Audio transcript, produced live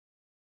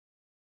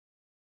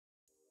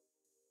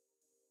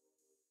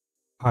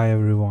Hi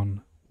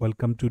everyone,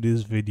 welcome to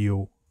this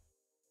video.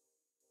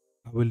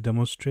 I will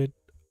demonstrate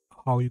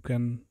how you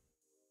can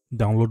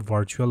download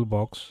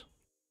VirtualBox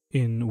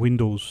in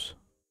Windows.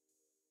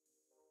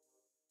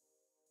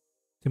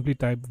 Simply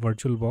type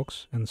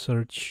VirtualBox and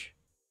search.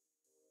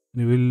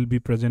 You will be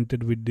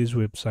presented with this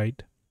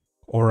website,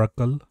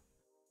 Oracle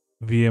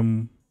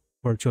VM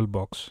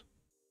VirtualBox.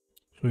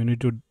 So you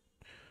need to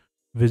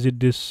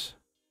visit this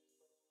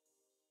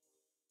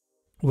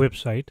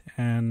website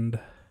and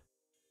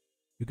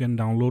you can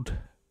download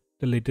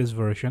the latest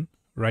version.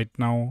 Right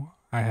now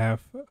I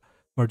have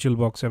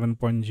VirtualBox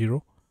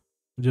 7.0.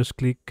 Just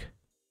click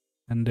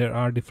and there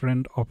are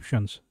different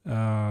options,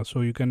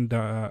 so you can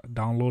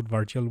download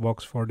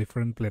VirtualBox for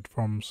different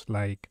platforms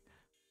like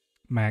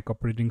Mac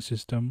operating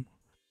system,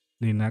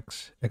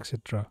 Linux,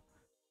 etc.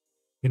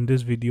 In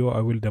this video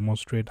I will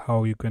demonstrate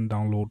how you can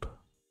download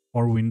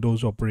for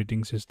Windows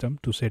operating system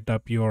to set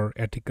up your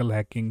ethical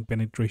hacking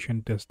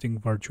penetration testing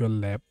virtual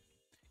lab.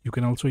 You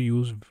can also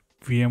use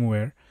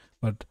VMware,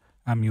 but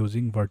I'm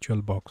using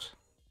VirtualBox.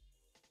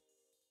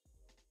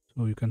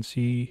 So you can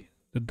see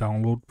the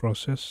download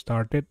process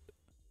started.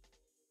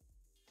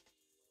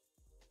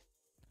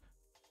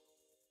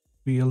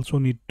 We also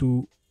need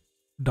to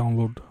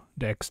download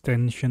the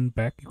extension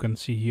pack. You can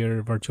see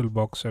here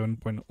VirtualBox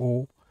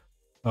 7.0,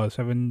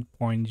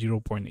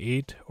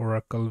 7.0.8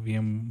 Oracle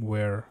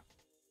VMware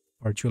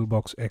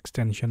VirtualBox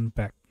extension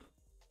pack.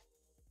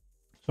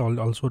 So I'll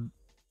also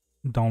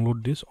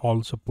download this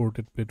all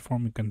supported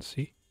platform. You can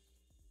see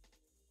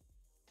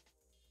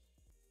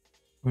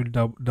we'll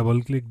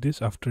double click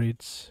this after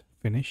it's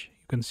finished.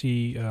 You can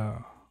see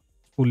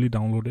fully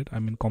downloaded, I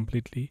mean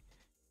completely,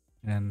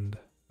 and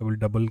I will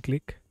double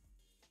click.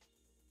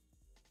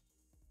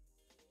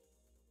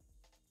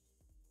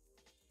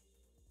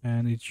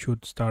 And it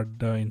should start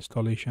the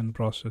installation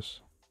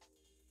process.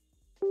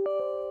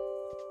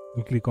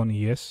 We'll click on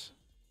yes.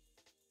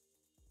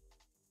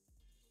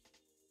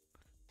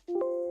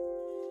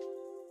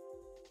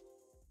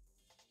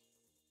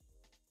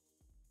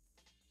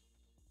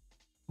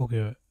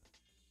 Okay,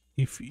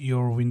 if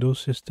your Windows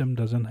system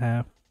doesn't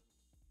have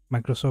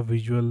Microsoft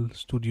Visual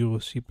Studio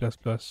C++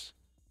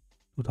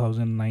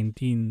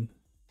 2019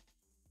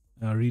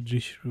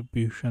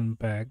 redistribution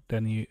pack,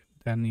 then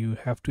you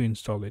have to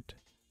install it.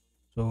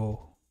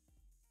 So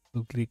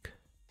we'll click.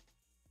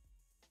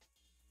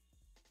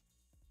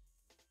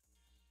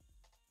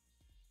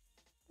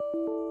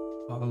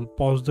 I'll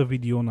pause the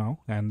video now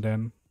and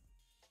then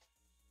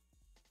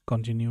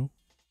continue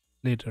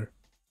later.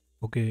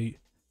 Okay,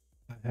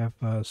 I have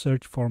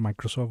searched for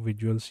Microsoft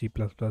Visual C++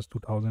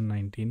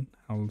 2019.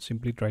 I'll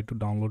simply try to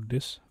download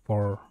this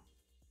for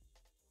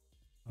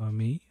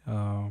me.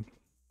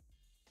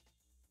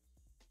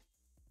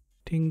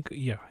 Think,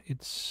 yeah,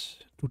 it's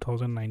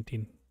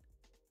 2019.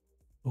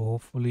 So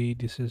hopefully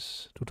this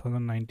is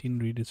 2019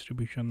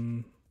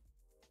 redistribution.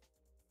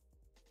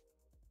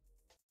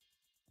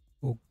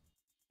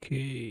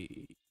 Okay,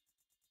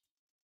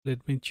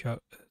 let me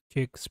check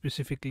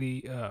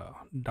specifically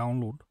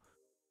download.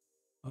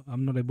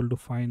 I'm not able to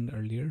find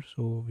earlier,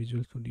 so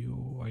Visual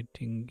Studio, I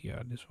think,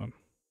 yeah, this one.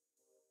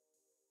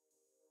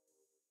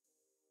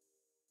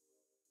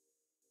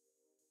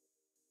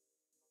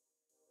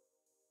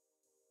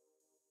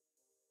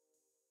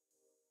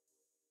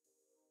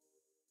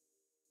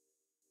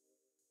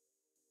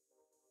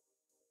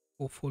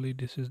 Hopefully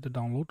this is the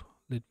download.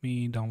 Let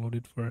me download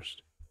it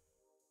first.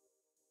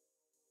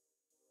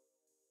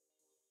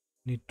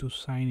 Need to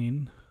sign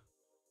in.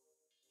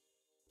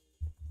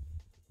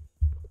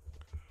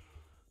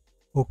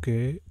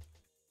 Okay,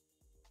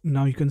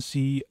 now you can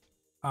see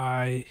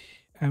I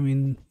am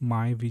in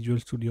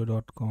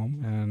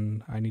myvisualstudio.com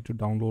and I need to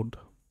download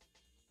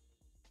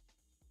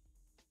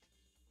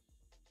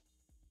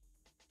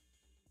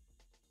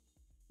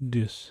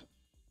this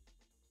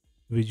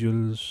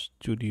Visual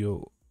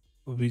Studio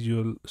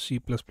Visual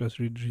C++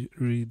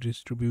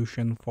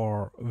 redistribution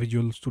for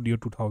Visual Studio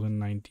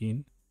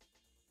 2019.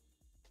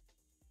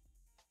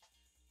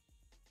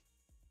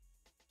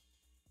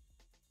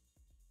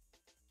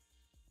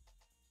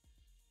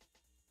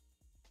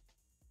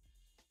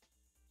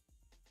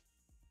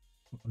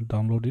 I'll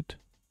download it.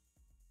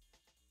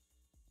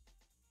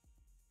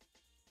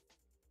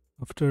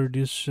 After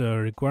this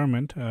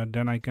requirement,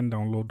 then I can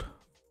download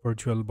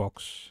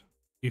VirtualBox.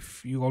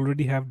 If you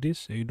already have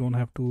this, you don't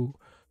have to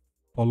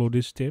follow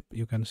this step.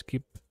 You can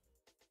skip.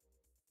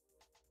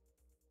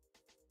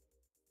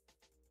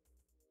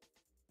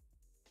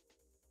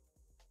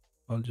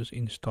 I'll just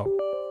install.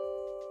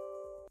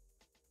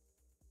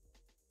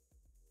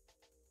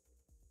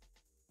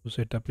 So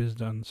setup is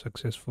done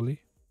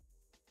successfully.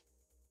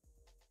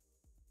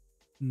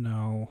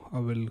 Now I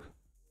will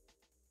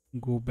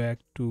go back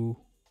to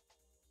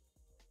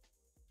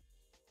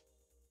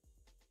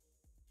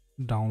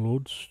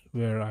downloads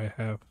where I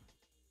have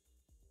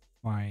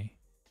my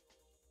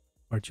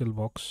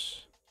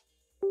VirtualBox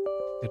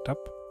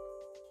setup.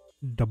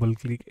 Double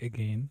click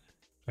again,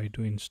 try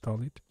to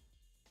install it,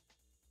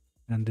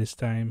 and this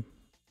time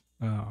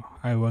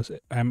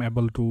I'm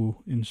able to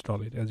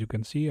install it. As you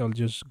can see, I'll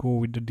just go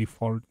with the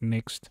default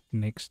next,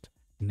 next,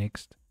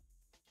 next,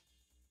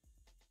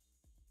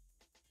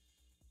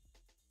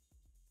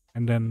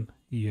 and then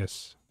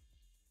yes,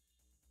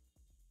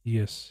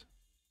 yes,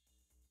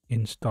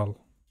 install.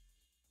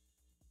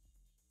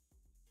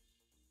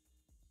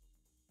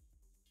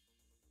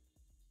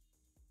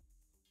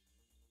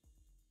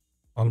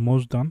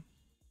 Almost done.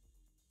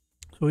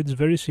 So it's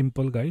very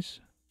simple, guys.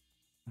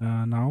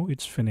 Now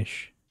it's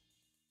finished.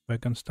 I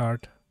can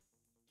start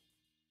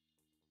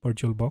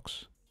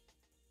VirtualBox.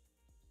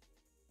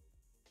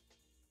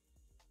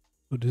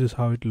 So this is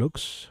how it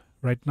looks.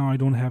 Right now I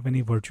don't have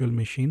any virtual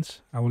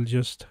machines. I will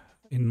just,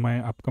 in my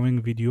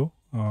upcoming video,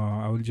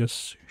 I will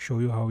just show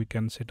you how we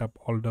can set up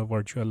all the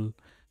virtual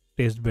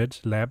test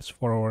beds, labs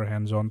for our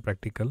hands-on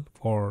practical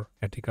for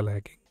ethical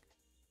hacking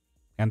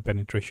and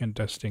penetration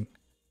testing.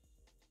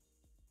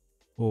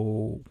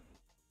 So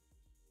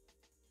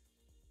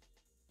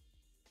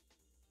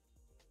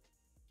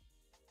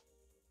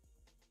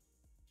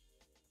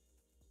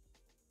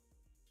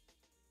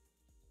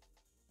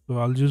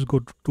I'll just go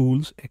to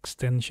Tools,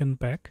 Extension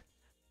Pack,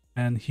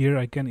 and here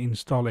I can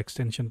install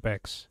extension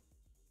packs.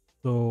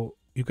 So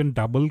you can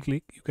double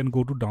click, you can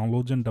go to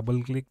downloads and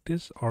double click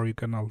this, or you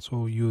can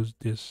also use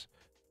this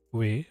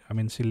way. I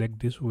mean,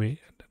 select this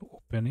way and then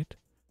open it.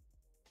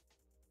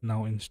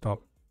 Now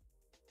install.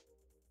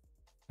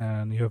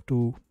 And you have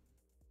to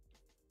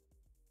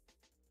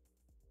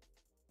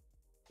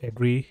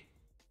agree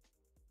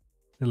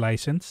the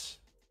license,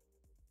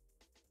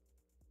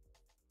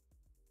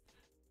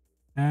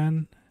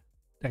 and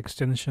the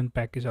extension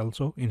pack is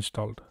also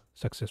installed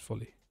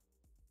successfully.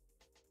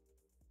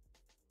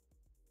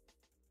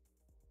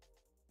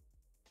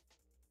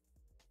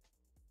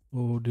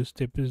 So this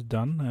step is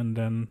done, and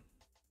then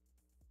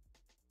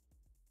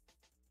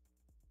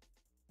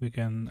we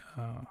can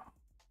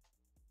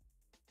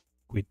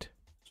quit.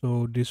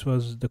 So this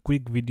was the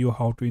quick video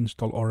how to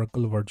install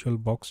Oracle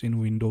VirtualBox in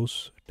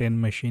Windows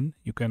 10 machine.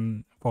 You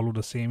can follow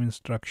the same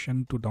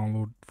instruction to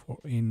download for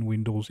in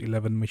Windows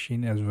 11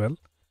 machine as well.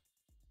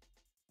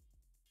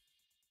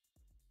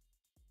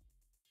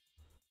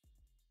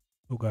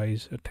 So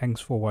guys, thanks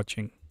for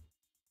watching.